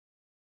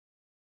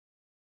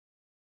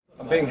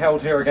I'm being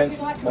held here against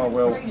my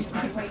will.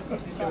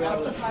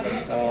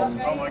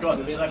 Oh my god,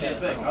 is that a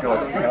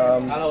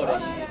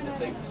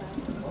thing?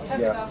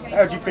 Yeah.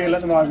 How do you feel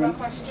at the moment?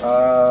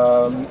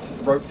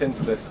 Roped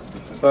into this,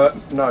 but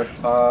no.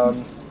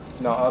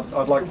 No,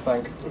 I'd like to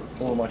thank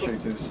all of my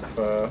shooters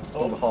for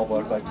all the hard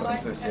work they've put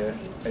into this year.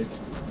 It's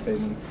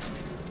been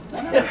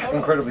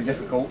incredibly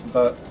difficult,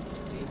 but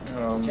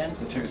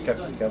the shooters kept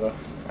it together,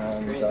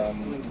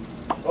 and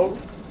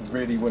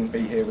really wouldn't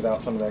be here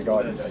without some of their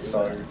guidance.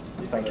 So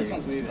thank you.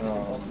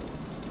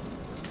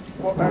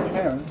 What about your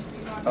parents?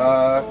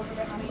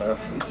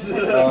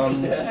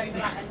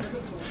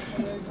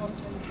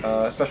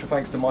 Special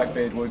thanks to Mike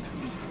Beardwood,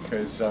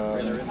 because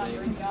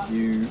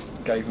you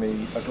gave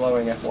me a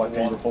glowing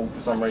FYP report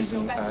for some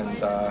reason, and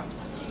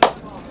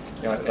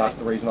you know, that's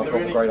the reason I've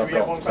got the grade I've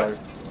got. So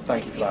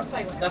thank you for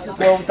that.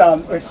 Well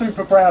done. We're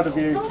super proud of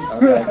you.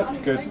 Okay,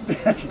 good.